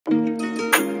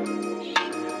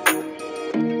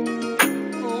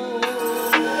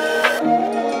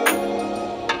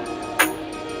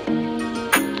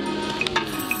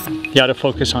The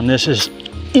autofocus on this is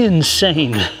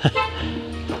insane.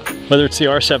 Whether it's the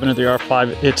R7 or the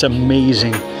R5, it's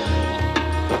amazing.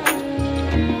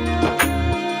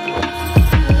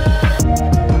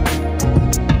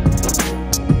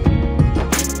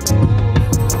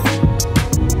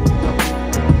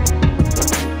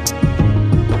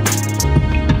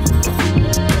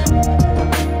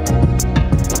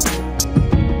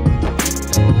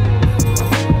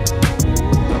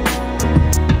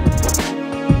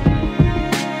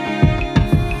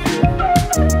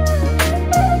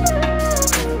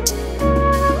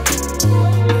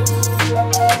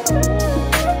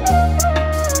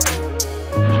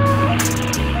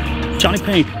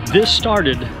 JonnyPink,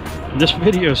 this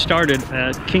video started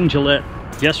at King Gillette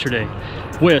yesterday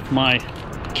with my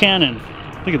Canon.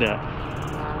 Look at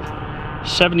that,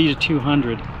 70 to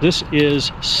 200. This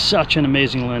is such an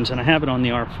amazing lens, and I have it on the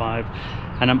R5,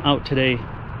 and I'm out today.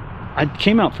 I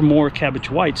came out for more Cabbage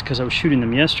Whites because I was shooting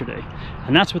them yesterday,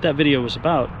 and that's what that video was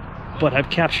about. But I've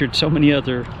captured so many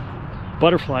other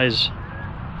butterflies.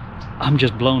 I'm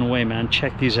just blown away, man.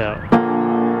 Check these out.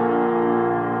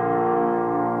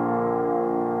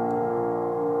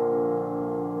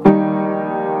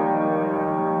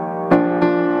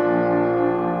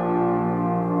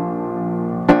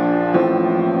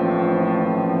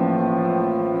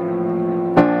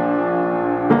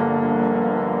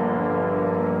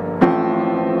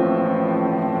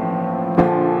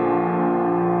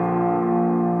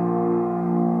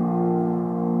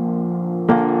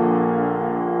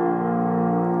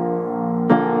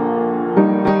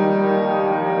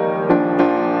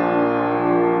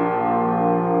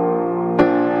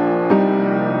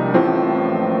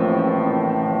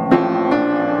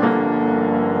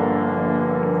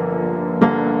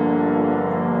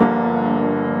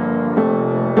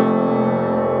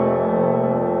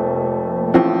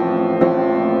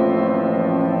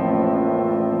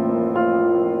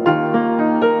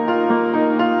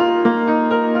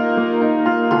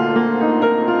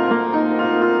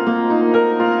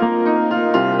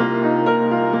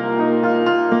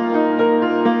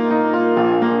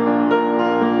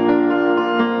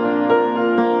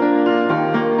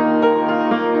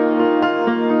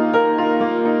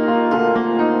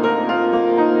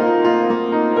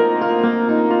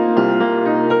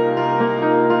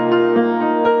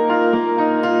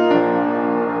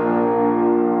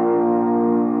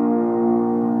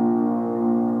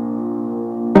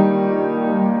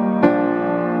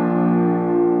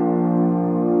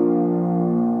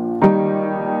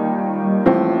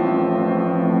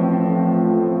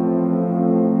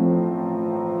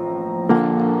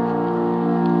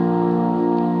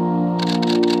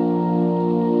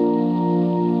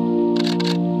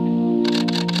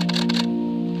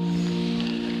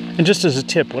 And just as a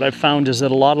tip, what I've found is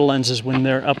that a lot of lenses, when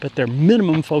they're up at their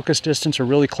minimum focus distance or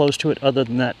really close to it, other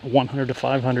than that 100 to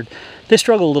 500, they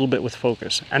struggle a little bit with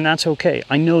focus. And that's okay.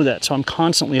 I know that. So I'm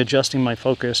constantly adjusting my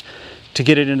focus to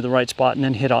get it into the right spot and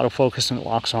then hit autofocus and it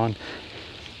locks on.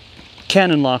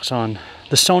 Canon locks on.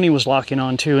 The Sony was locking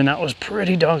on too, and that was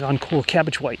pretty doggone cool.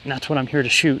 Cabbage White, and that's what I'm here to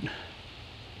shoot.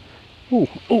 Ooh,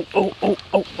 oh, oh, oh,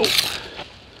 oh, oh.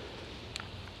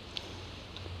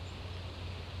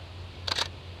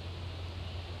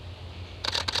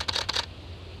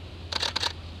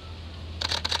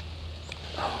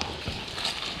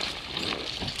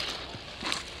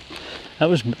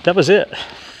 That was it.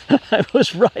 I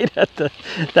was right at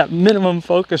that minimum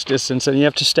focus distance, and you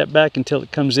have to step back until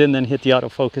it comes in, then hit the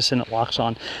autofocus and it locks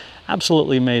on.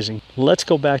 Absolutely amazing. Let's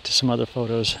go back to some other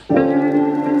photos.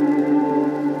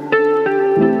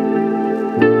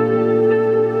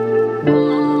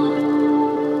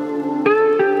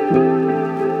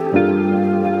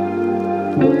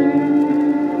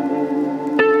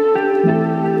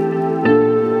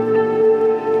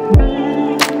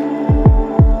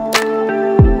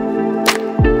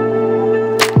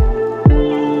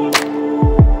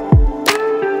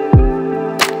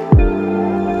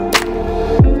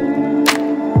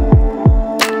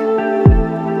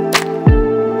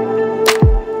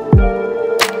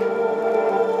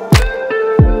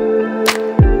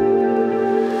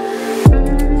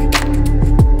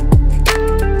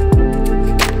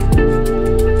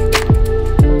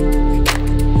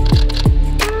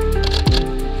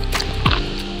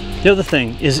 The other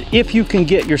thing is, if you can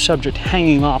get your subject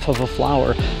hanging off of a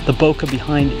flower, the bokeh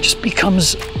behind it just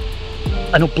becomes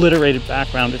an obliterated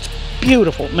background. It's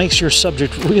beautiful. It makes your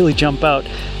subject really jump out,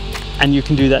 and you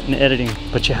can do that in editing,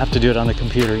 but you have to do it on the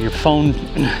computer. Your phone,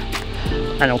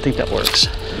 I don't think that works.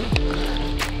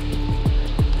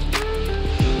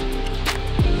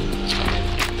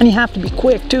 And you have to be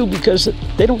quick too, because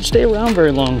they don't stay around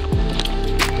very long.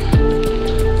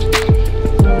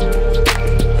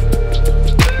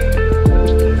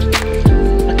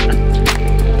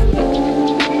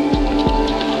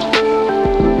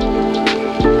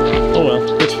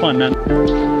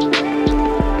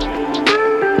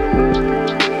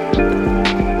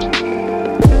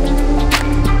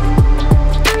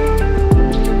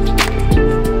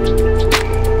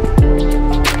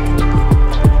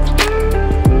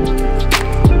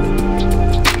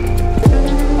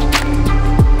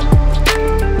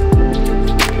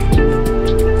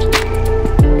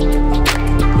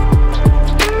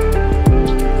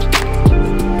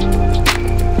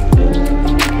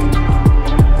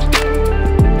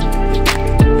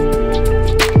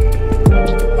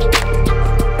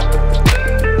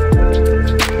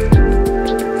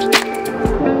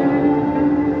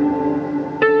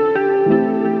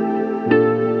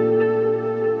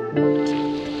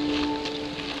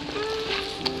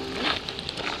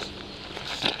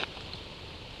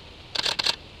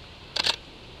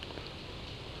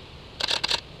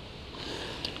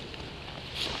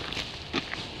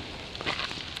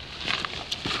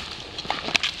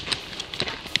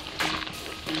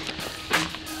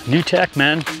 New tech,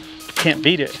 man. Can't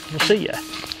beat it. We'll see ya.